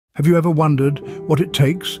Have you ever wondered what it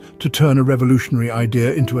takes to turn a revolutionary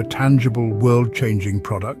idea into a tangible, world-changing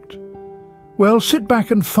product? Well, sit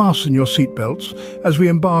back and fasten your seatbelts as we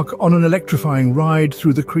embark on an electrifying ride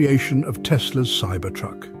through the creation of Tesla's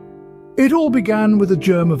Cybertruck. It all began with a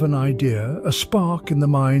germ of an idea, a spark in the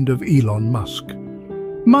mind of Elon Musk.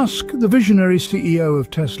 Musk, the visionary CEO of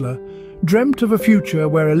Tesla, dreamt of a future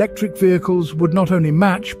where electric vehicles would not only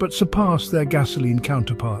match but surpass their gasoline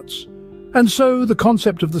counterparts. And so the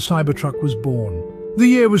concept of the Cybertruck was born. The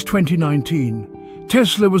year was 2019.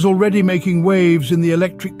 Tesla was already making waves in the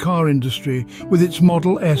electric car industry with its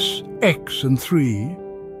Model S, X and 3.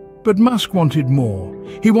 But Musk wanted more.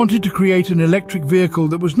 He wanted to create an electric vehicle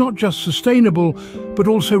that was not just sustainable, but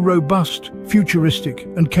also robust, futuristic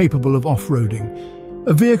and capable of off-roading.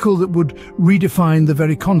 A vehicle that would redefine the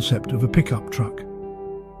very concept of a pickup truck.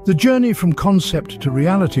 The journey from concept to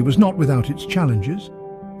reality was not without its challenges.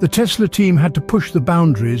 The Tesla team had to push the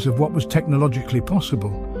boundaries of what was technologically possible.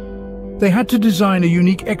 They had to design a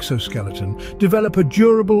unique exoskeleton, develop a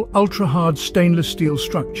durable, ultra-hard stainless steel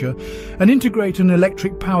structure, and integrate an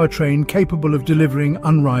electric powertrain capable of delivering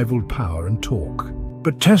unrivaled power and torque.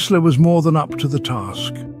 But Tesla was more than up to the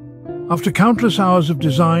task. After countless hours of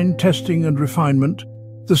design, testing and refinement,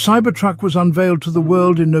 the Cybertruck was unveiled to the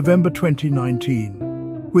world in November 2019.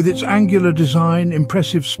 With its angular design,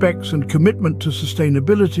 impressive specs and commitment to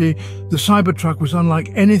sustainability, the Cybertruck was unlike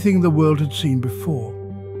anything the world had seen before.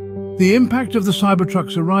 The impact of the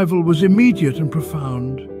Cybertruck's arrival was immediate and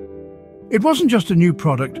profound. It wasn't just a new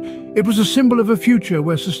product, it was a symbol of a future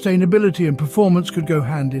where sustainability and performance could go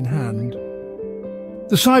hand in hand.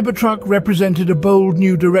 The Cybertruck represented a bold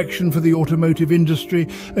new direction for the automotive industry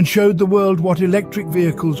and showed the world what electric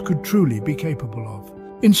vehicles could truly be capable of.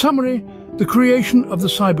 In summary, the creation of the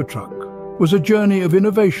Cybertruck was a journey of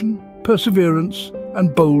innovation, perseverance,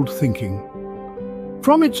 and bold thinking.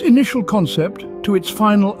 From its initial concept to its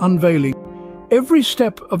final unveiling, every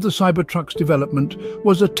step of the Cybertruck's development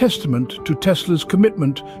was a testament to Tesla's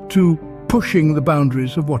commitment to pushing the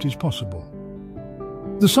boundaries of what is possible.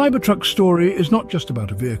 The Cybertruck story is not just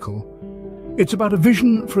about a vehicle. It's about a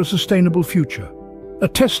vision for a sustainable future, a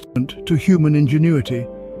testament to human ingenuity,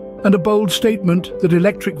 and a bold statement that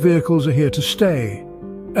electric vehicles are here to stay,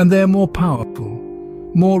 and they're more powerful,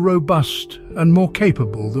 more robust, and more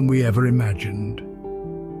capable than we ever imagined.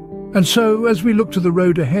 And so, as we look to the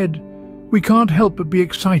road ahead, we can't help but be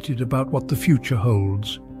excited about what the future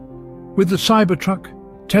holds. With the Cybertruck,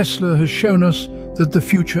 Tesla has shown us that the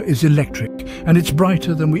future is electric, and it's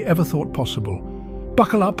brighter than we ever thought possible.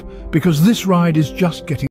 Buckle up, because this ride is just getting